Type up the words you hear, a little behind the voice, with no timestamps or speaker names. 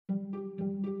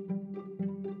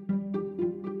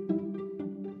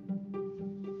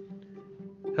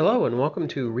Hello and welcome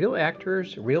to Real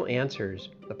Actors, Real Answers,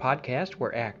 the podcast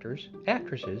where actors,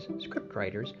 actresses,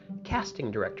 scriptwriters,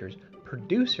 casting directors,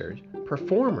 producers,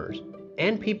 performers,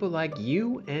 and people like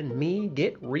you and me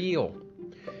get real.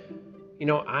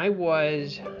 I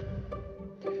was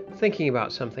thinking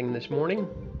about something this morning,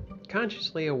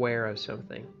 consciously aware of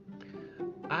something.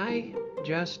 I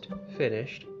just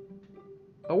finished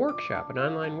a workshop, an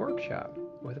online workshop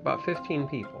with about 15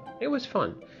 people. It was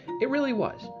fun. It really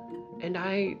was. And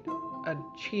I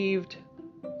achieved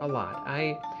a lot.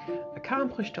 I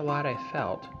accomplished a lot, I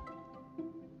felt.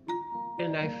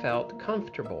 And I felt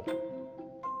comfortable.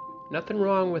 Nothing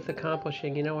wrong with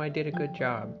accomplishing, I did a good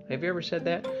job. Have you ever said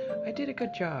that? I did a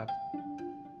good job.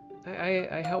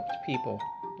 I helped people.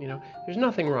 There's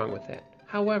nothing wrong with that.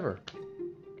 However,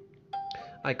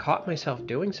 I caught myself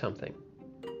doing something.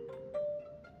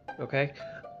 Okay?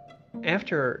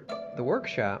 After the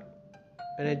workshop,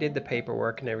 and I did the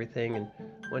paperwork and everything and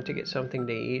went to get something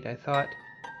to eat, I thought,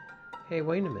 hey,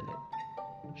 wait a minute.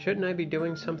 Shouldn't I be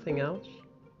doing something else?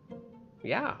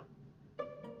 Yeah,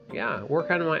 work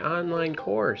on my online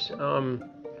course.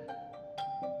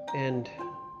 And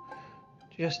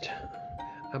just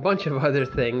a bunch of other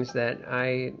things that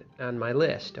on my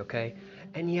list, okay?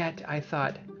 And yet I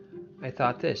thought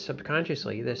this,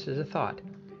 subconsciously, this is a thought.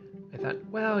 I thought,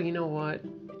 well, you know what?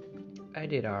 I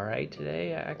did all right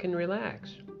today. I can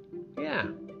relax. Yeah.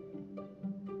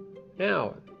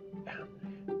 Now,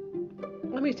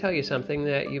 let me tell you something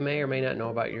that you may or may not know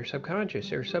about your subconscious.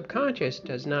 Your subconscious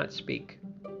does not speak.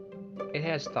 It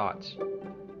has thoughts.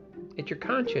 It's your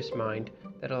conscious mind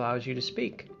that allows you to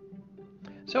speak.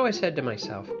 So I said to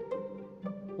myself,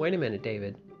 wait a minute,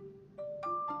 David.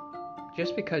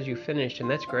 Just because you finished, and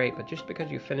that's great, but just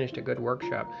because you finished a good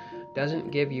workshop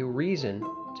doesn't give you reason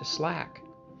to slack.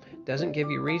 Doesn't give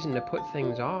you reason to put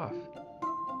things off.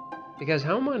 Because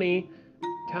how many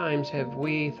times have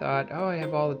we thought, I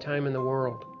have all the time in the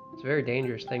world? It's a very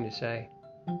dangerous thing to say.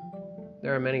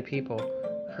 There are many people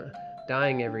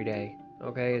dying every day,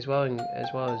 okay, as well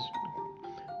as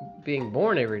being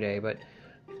born every day, but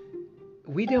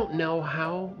we don't know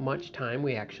how much time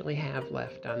we actually have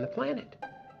left on the planet.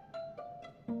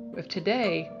 If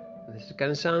today, this is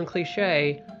going to sound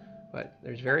cliche, but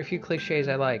there's very few cliches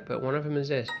I like, but one of them is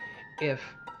this. If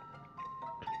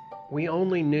we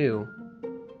only knew,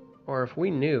 or if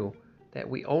we knew that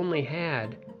we only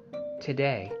had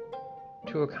today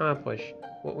to accomplish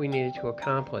what we needed to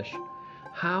accomplish,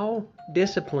 how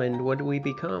disciplined would we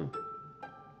become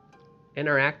in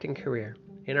our acting career,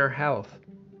 in our health,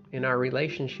 in our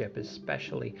relationship,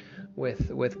 especially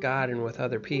with God and with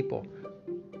other people?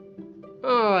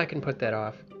 Oh, I can put that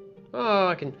off.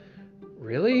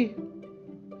 Really?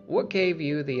 What gave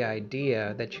you the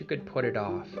idea that you could put it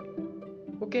off?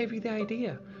 What gave you the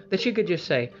idea that you could just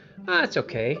say, it's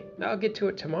okay, I'll get to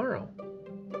it tomorrow?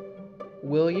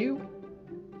 Will you?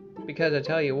 Because I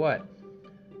tell you what,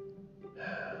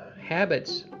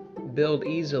 habits build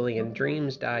easily and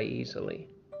dreams die easily.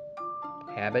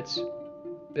 Habits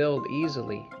build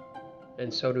easily,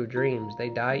 and so do dreams. They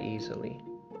die easily.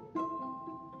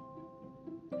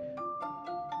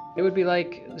 It would be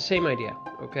like the same idea,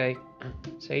 okay?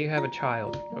 Say you have a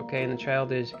child, okay, and the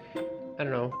child is,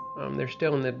 they're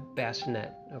still in the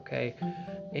bassinet, okay?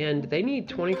 And they need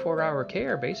 24-hour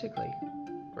care, basically,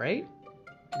 right?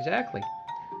 Exactly.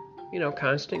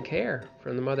 Constant care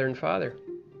from the mother and father.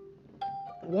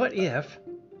 What if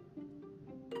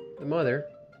the mother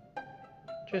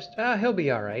just, he'll be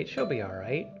all right, she'll be all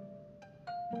right.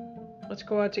 Let's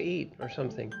go out to eat or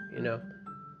something,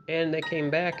 And they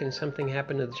came back and something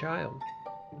happened to the child.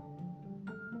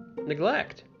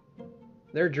 Neglect.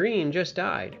 Their dream just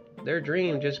died. Their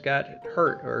dream just got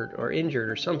hurt or injured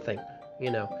or something,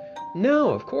 No,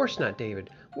 of course not, David.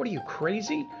 What are you,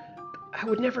 crazy? I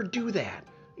would never do that.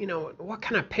 What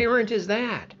kind of parent is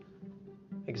that?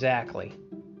 Exactly.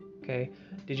 Okay.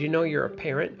 Did you know you're a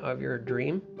parent of your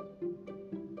dream?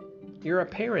 You're a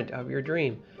parent of your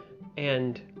dream.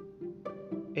 And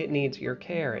it needs your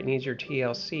care. It needs your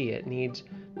TLC. It needs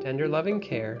tender, loving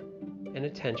care and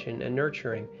attention and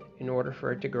nurturing in order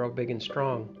for it to grow big and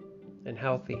strong and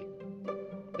healthy.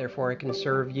 Therefore, it can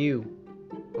serve you.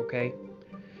 Okay?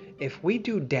 If we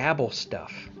do dabble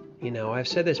stuff, I've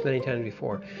said this many times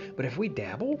before, but if we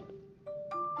dabble,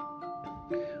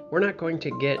 we're not going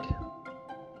to get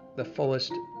the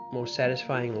fullest, most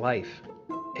satisfying life.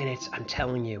 And I'm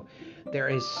telling you, there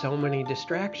is so many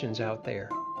distractions out there.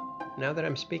 Now that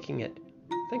I'm speaking it,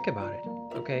 think about it,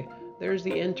 okay? There's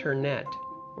the internet,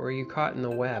 where you're caught in the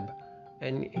web,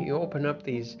 and you open up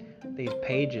these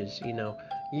pages,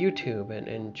 YouTube,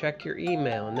 and check your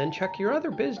email, and then check your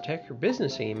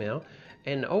business email,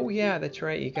 and oh yeah, that's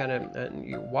right, you gotta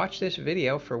you watch this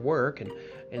video for work, and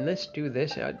let's do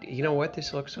this. You know what?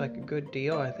 This looks like a good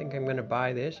deal. I think I'm gonna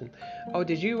buy this. And oh,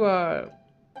 did you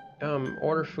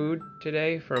order food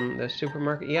today from the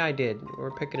supermarket? Yeah, I did.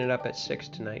 We're picking it up at 6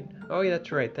 tonight. Oh, yeah,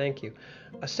 that's right. Thank you.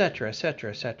 Etc.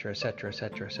 Etc. Etc. Etc.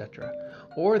 Etc. Etc.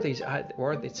 Or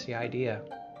it's the idea.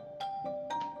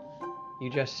 You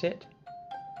just sit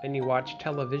and you watch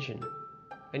television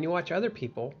and you watch other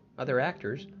people, other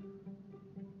actors,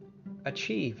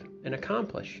 achieve and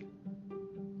accomplish,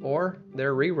 or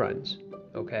their reruns.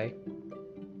 Okay.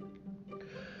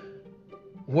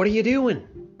 What are you doing?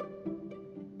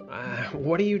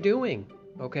 What are you doing?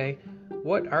 Okay?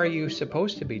 What are you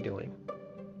supposed to be doing?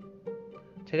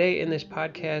 Today in this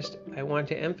podcast, I want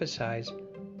to emphasize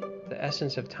the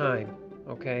essence of time.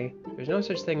 Okay? There's no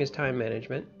such thing as time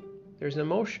management. There's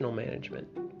emotional management.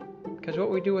 Because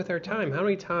what we do with our time, how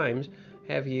many times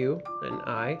have you and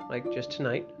I, like just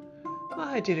tonight, well,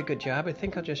 I did a good job. I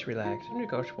think I'll just relax. I'm going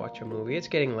to go watch a movie. It's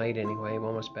getting late anyway,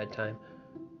 almost bedtime.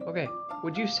 Okay,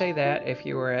 would you say that if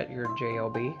you were at your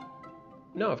job?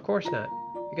 No, of course not.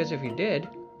 Because if you did,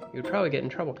 you'd probably get in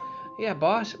trouble. Yeah,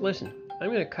 boss, listen, I'm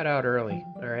going to cut out early,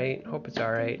 all right? Hope it's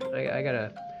all right.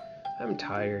 I'm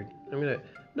tired.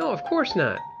 No, of course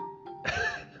not.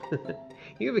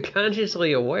 You be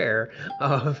consciously aware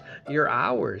of your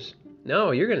hours.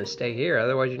 No, you're going to stay here,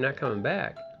 otherwise you're not coming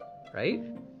back, right?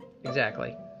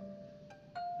 Exactly.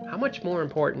 How much more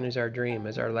important is our dream,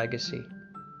 is our legacy?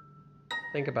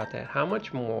 Think about that. How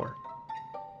much more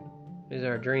is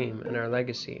our dream and our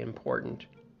legacy important?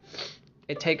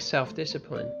 It takes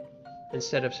self-discipline.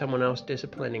 Instead of someone else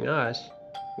disciplining us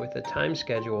with a time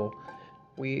schedule,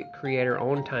 we create our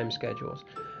own time schedules.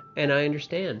 And I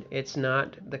understand it's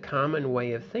not the common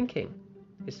way of thinking.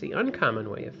 It's the uncommon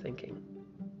way of thinking.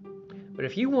 But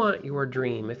if you want your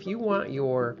dream, if you want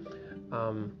your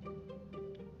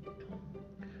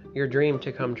dream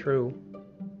to come true,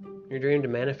 your dream to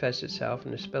manifest itself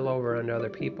and to spill over onto other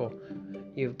people,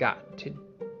 you've got to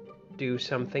do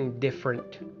something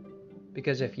different.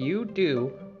 Because if you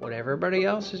do what everybody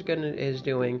else is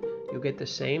doing, you'll get the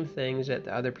same things that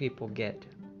the other people get.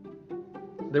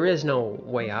 There is no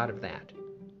way out of that.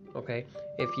 Okay?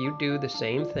 If you do the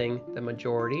same thing the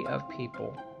majority of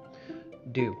people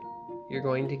do, you're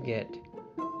going to get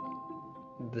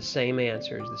the same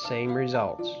answers, the same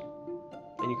results,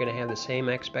 and you're going to have the same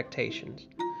expectations.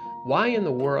 Why in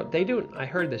the world? I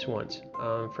heard this once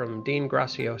from Dean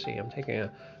Graziosi. I'm taking an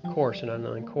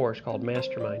online course called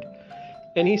Mastermind.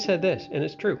 And he said this, and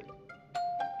it's true.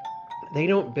 They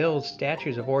don't build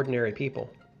statues of ordinary people.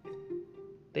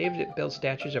 They build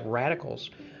statues of radicals.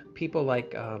 People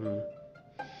like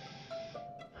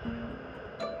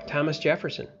Thomas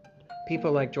Jefferson.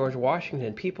 People like George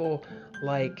Washington. People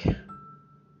like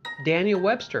Daniel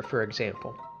Webster, for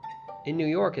example. In New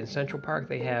York, in Central Park,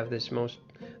 they have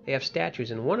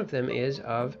statues, and one of them is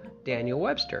of Daniel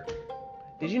Webster.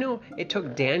 Did you know it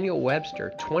took Daniel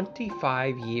Webster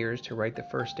 25 years to write the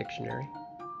first dictionary?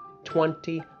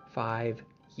 25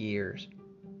 years.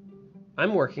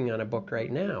 I'm working on a book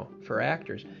right now for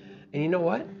actors. And you know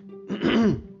what?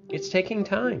 It's taking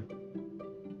time.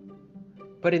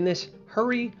 But in this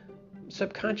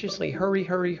subconsciously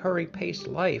hurry paced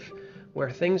life where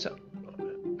things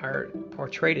are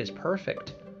portrayed as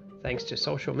perfect thanks to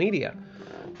social media,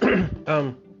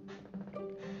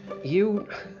 you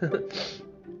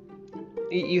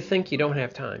think you don't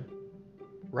have time.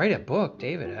 Write a book,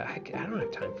 David. I don't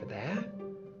have time for that.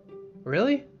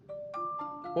 Really?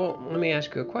 Well, let me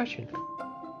ask you a question.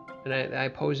 And I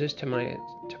pose this to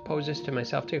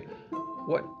myself too.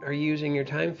 What are you using your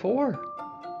time for?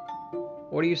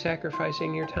 What are you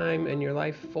sacrificing your time and your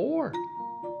life for?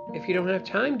 If you don't have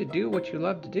time to do what you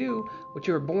love to do, what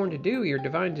you were born to do, your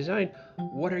divine design,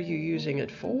 what are you using it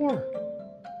for?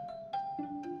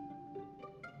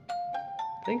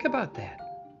 Think about that.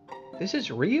 This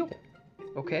is real,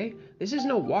 okay? This is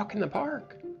no walk in the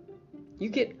park. You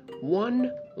get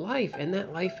one life, and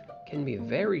that life can be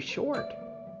very short,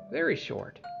 very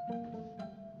short.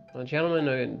 A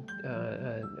gentleman,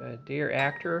 a dear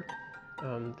actor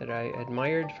that I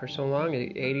admired for so long,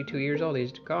 82 years old,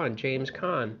 he's gone, James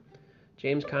Caan.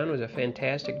 James Caan was a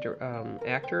fantastic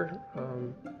actor,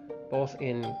 both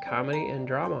in comedy and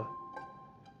drama.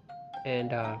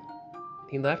 And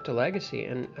he left a legacy,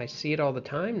 and I see it all the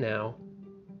time now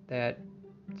that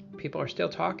people are still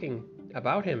talking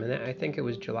about him, and I think it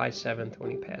was July 7th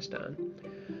when he passed on.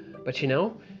 But you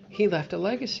know, he left a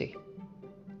legacy.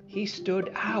 He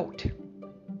stood out.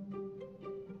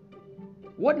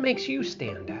 What makes you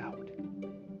stand out?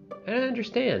 And I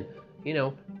understand,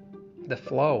 the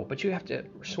flow, but you have to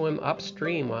swim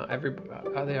upstream while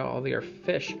all your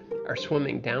fish are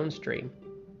swimming downstream.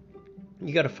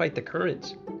 You got to fight the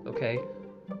currents, okay?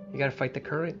 You got to fight the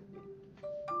current.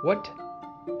 What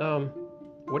are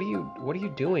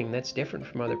you doing that's different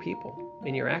from other people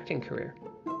in your acting career?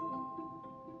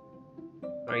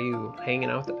 Are you hanging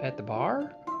out at the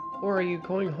bar, or are you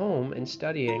going home and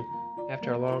studying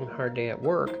after a long, hard day at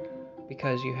work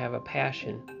because you have a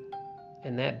passion?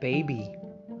 And that baby,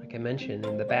 like I mentioned,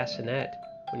 in the bassinet,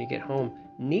 when you get home,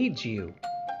 needs you.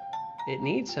 It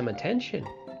needs some attention.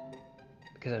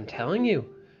 Because I'm telling you,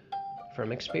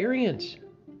 from experience,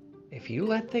 if you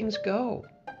let things go,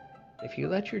 if you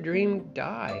let your dream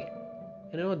die,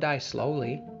 and it'll die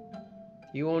slowly,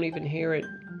 you won't even hear it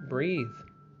breathe.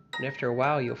 And after a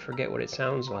while, you'll forget what it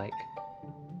sounds like.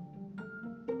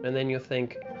 And then you'll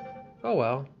think, oh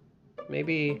well,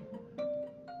 maybe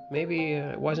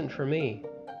it wasn't for me.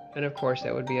 And of course,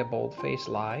 that would be a bold-faced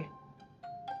lie.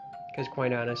 Because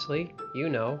quite honestly, you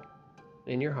know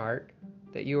in your heart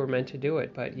that you were meant to do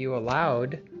it, but you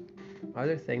allowed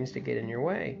other things to get in your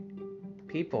way.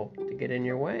 People to get in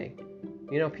your way.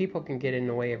 You know, people can get in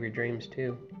the way of your dreams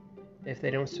too. If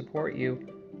they don't support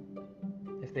you,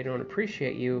 if they don't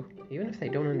appreciate you, even if they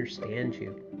don't understand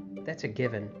you, that's a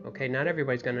given, okay? Not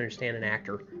everybody's going to understand an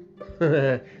actor,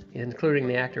 including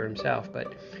the actor himself,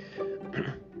 but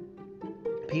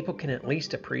people can at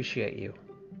least appreciate you.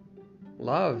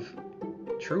 Love,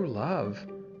 true love,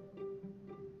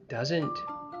 doesn't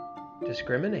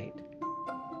discriminate.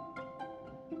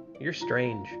 You're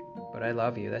strange, but I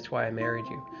love you. That's why I married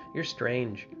you. You're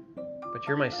strange, but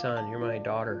you're my son. You're my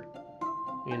daughter,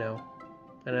 you know,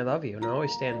 and I love you, and I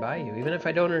always stand by you, even if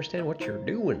I don't understand what you're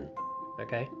doing,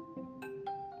 okay?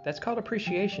 That's called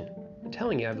appreciation. I'm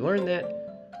telling you, I've learned that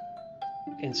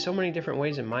in so many different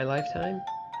ways in my lifetime,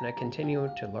 and I continue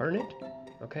to learn it,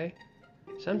 okay?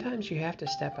 Sometimes you have to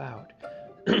step out.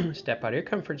 Step out of your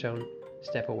comfort zone,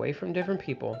 step away from different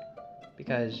people,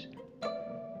 because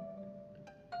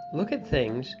look at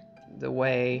things the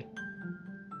way,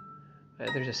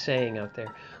 there's a saying out there,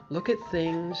 look at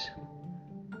things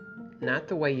not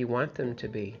the way you want them to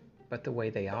be, but the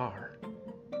way they are.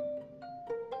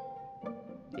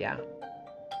 Yeah.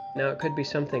 Now, it could be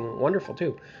something wonderful,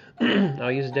 too.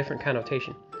 I'll use a different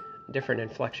connotation, different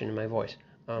inflection in my voice.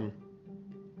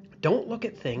 Don't look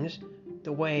at things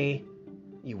the way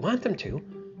you want them to.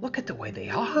 Look at the way they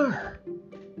are.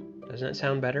 Doesn't that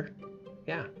sound better?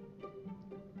 Yeah.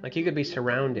 Like you could be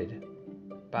surrounded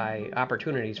by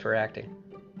opportunities for acting,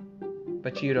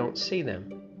 but you don't see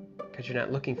them because you're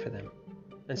not looking for them.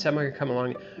 And someone could come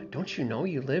along, don't you know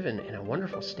you live in a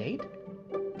wonderful state?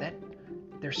 That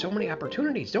there's so many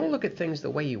opportunities. Don't look at things the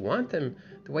way you want them,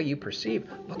 the way you perceive.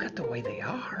 Look at the way they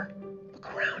are.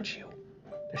 Look around you.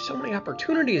 There's so many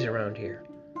opportunities around here.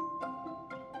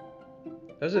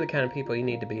 Those are the kind of people you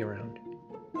need to be around.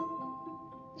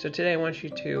 So today I want you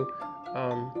to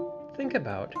think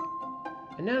about,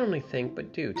 and not only think,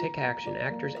 but do. Take action.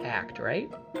 Actors act, right?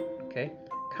 Okay?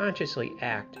 Consciously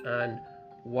act on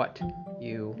what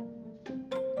you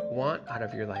want out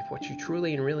of your life, what you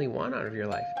truly and really want out of your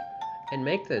life. And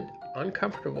make the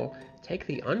uncomfortable, take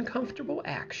the uncomfortable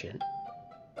action.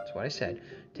 That's what I said.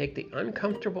 Take the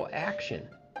uncomfortable action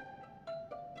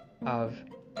of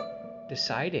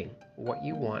deciding what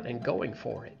you want and going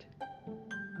for it.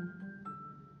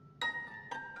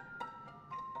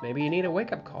 Maybe you need a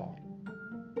wake-up call.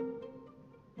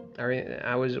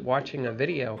 I was watching a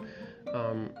video.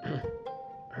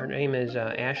 Her name is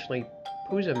Ashley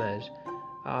Puzamez,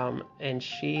 and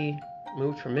she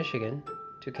moved from Michigan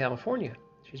to California.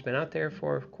 She's been out there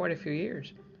for quite a few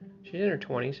years. She's in her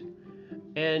 20s,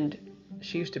 and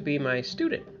she used to be my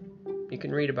student. You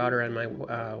can read about her on my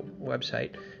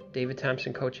website,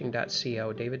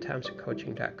 davidthompsoncoaching.co,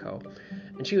 davidthompsoncoaching.co.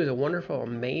 And she was a wonderful,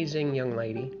 amazing young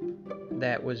lady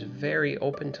that was very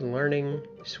open to learning,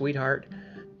 sweetheart,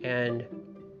 and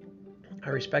I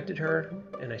respected her,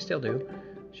 and I still do.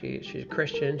 She's a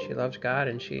Christian, she loves God,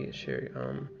 and she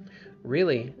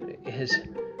really is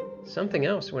something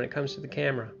else when it comes to the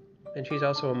camera. And she's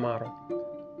also a model.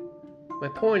 My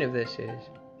point of this is,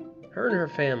 her and her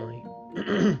family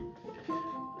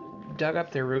dug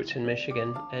up their roots in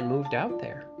Michigan and moved out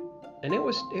there. And it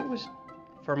was,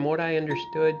 from what I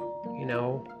understood, you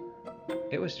know,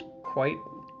 it was quite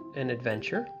an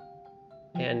adventure.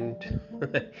 And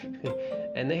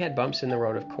and they had bumps in the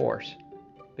road, of course.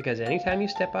 Because anytime you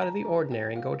step out of the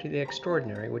ordinary and go to the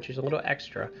extraordinary, which is a little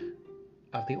extra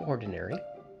of the ordinary,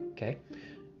 okay,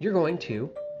 you're going to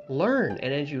learn.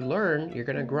 And as you learn, you're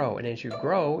going to grow. And as you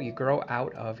grow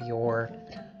out of your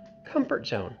comfort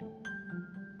zone.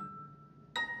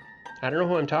 I don't know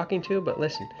who I'm talking to, but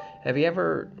listen, have you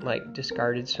ever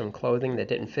discarded some clothing that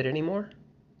didn't fit anymore?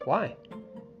 Why?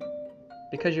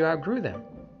 Because you outgrew them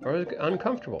or it was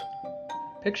uncomfortable.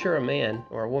 Picture a man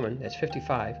or a woman that's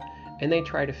 55 and they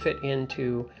try to fit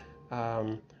into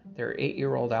their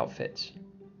 8-year-old outfits.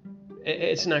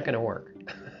 It's not going to work.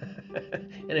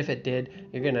 And if it did,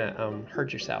 you're going to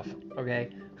hurt yourself, okay?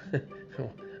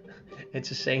 It's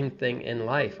the same thing in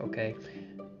life, okay?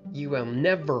 You will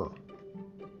never,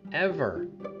 ever,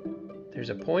 there's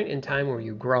a point in time where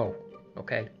you grow,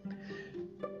 okay?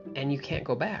 And you can't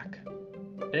go back.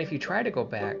 And if you try to go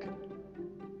back,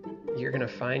 you're going to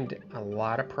find a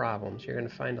lot of problems. You're going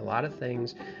to find a lot of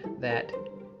things that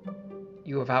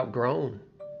you have outgrown,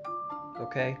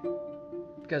 okay?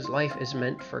 Because life is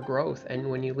meant for growth. And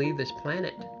when you leave this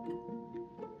planet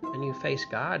and you face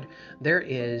God, there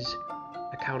is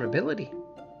accountability.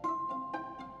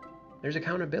 There's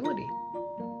accountability.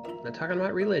 I'm not talking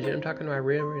about religion. I'm talking about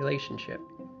real relationship.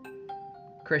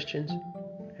 Christians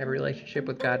have a relationship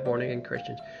with God, born again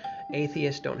Christians.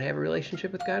 Atheists don't have a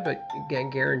relationship with God, but I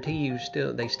guarantee you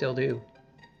they still do.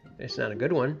 It's not a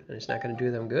good one, and it's not going to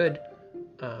do them good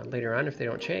later on if they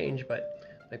don't change. But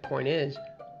my point is,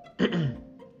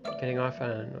 getting off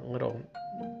on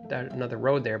another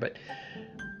road there, but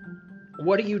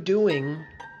what are you doing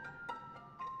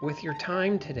with your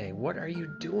time today? What are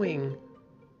you doing?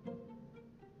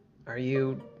 Are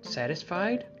you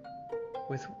satisfied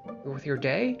with your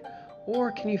day?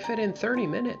 Or can you fit in 30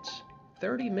 minutes?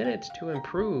 30 minutes to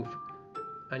improve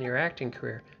on your acting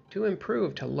career, to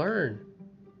improve, to learn,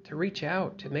 to reach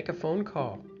out, to make a phone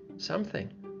call,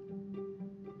 something.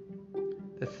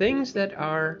 The things that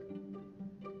are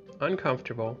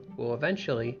uncomfortable will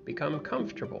eventually become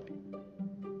comfortable.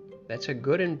 That's a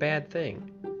good and bad thing.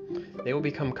 They will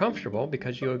become comfortable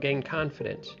because you will gain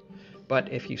confidence.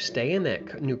 But if you stay in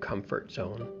that new comfort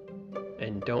zone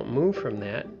and don't move from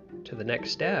that to the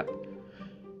next step,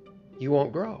 you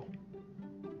won't grow.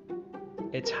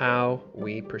 It's how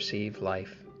we perceive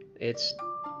life. It's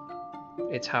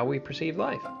how we perceive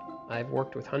life. I've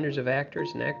worked with hundreds of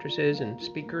actors and actresses and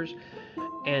speakers,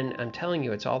 and I'm telling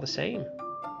you, it's all the same.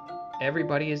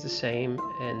 Everybody is the same,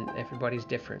 and everybody's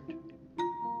different.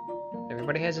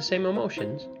 Everybody has the same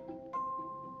emotions,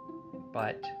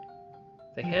 but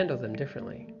they handle them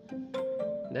differently.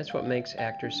 And that's what makes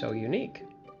actors so unique.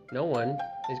 No one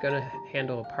is going to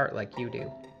handle a part like you do.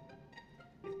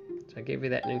 So I gave you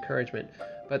that encouragement.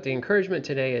 But the encouragement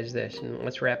today is this, and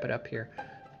let's wrap it up here.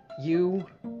 You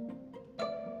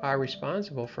are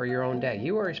responsible for your own day.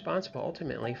 You are responsible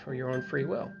ultimately for your own free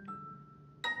will.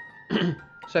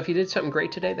 So if you did something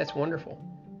great today, that's wonderful.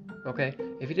 Okay?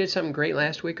 If you did something great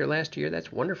last week or last year,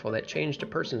 that's wonderful. That changed a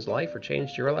person's life or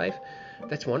changed your life.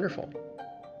 That's wonderful.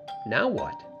 Now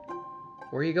what?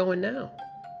 Where are you going now?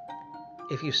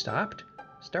 If you stopped,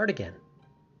 start again.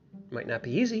 It might not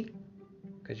be easy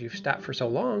because you've stopped for so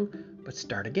long, but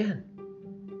start again.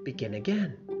 Begin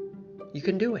again. You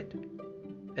can do it.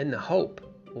 And the hope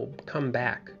will come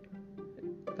back.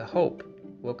 The hope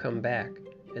will come back.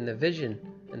 And the vision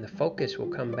and the focus will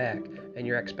come back. And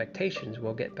your expectations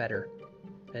will get better.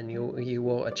 And you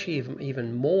will achieve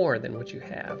even more than what you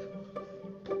have.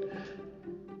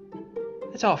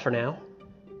 That's all for now.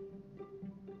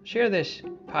 Share this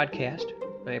podcast.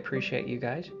 I appreciate you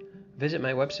guys. Visit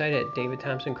my website at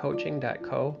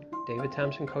davidthompsoncoaching.co,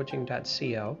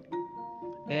 davidthompsoncoaching.co,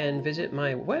 and visit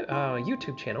my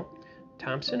YouTube channel,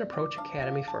 Thompson Approach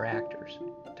Academy for Actors.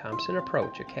 Thompson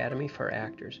Approach Academy for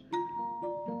Actors.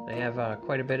 I have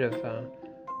quite a bit of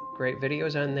great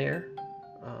videos on there,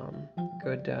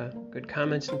 good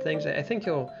comments and things. I think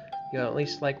you'll at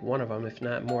least like one of them, if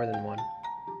not more than one.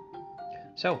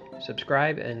 So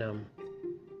subscribe and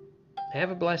have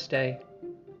a blessed day.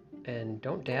 And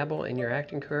don't dabble in your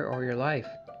acting career or your life.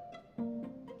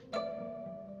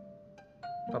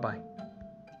 Bye-bye.